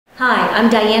Hi, I'm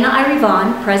Diana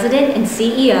Irivon, President and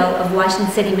CEO of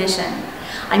Washington City Mission.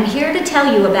 I'm here to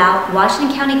tell you about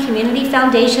Washington County Community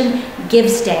Foundation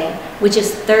Gives Day, which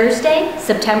is Thursday,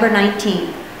 September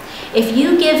 19th. If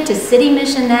you give to City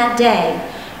Mission that day,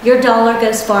 your dollar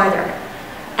goes farther,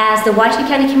 as the Washington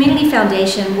County Community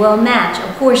Foundation will match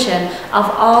a portion of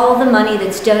all the money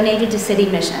that's donated to City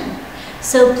Mission.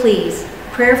 So please,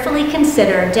 prayerfully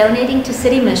consider donating to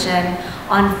City Mission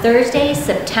on Thursday,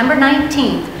 September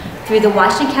 19th through the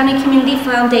Washington County Community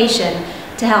Foundation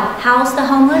to help house the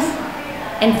homeless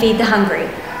and feed the hungry.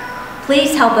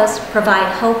 Please help us provide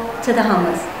hope to the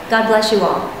homeless. God bless you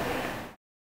all.